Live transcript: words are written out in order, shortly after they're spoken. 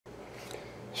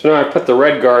So now I put the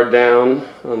red guard down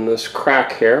on this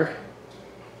crack here.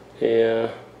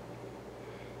 Yeah,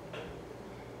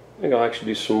 I think I'll actually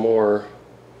do some more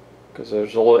because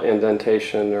there's a little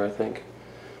indentation there, I think.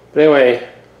 But anyway,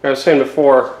 like I was saying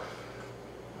before,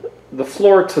 the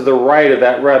floor to the right of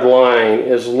that red line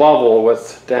is level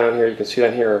with down here. You can see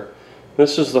down here.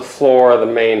 This is the floor of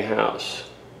the main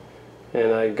house.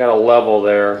 And I got a level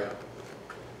there.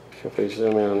 If we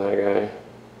zoom in on that guy,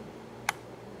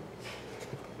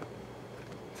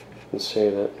 you can see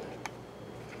that.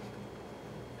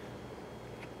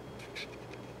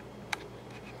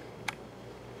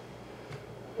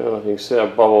 I don't know if you can see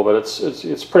that bubble, but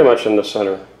it's pretty much in the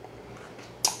center.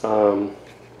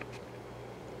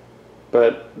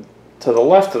 But to the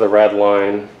left of the red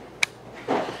line,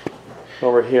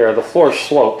 over here, the floor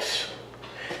slopes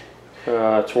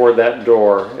toward that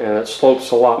door, and it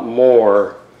slopes a lot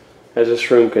more as this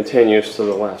room continues to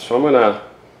the left. So I'm going to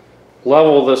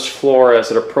level this floor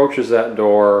as it approaches that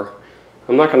door.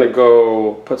 I'm not going to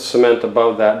go put cement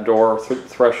above that door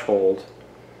threshold.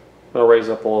 I'll raise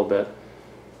up a little bit.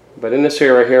 But in this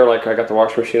area here, like I got the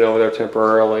washing machine over there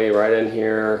temporarily, right in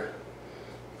here,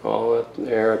 all up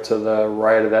there to the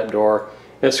right of that door.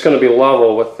 It's going to be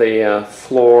level with the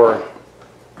floor,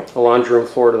 the laundry room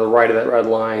floor to the right of that red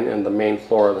line and the main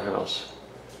floor of the house.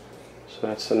 So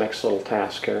that's the next little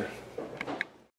task here.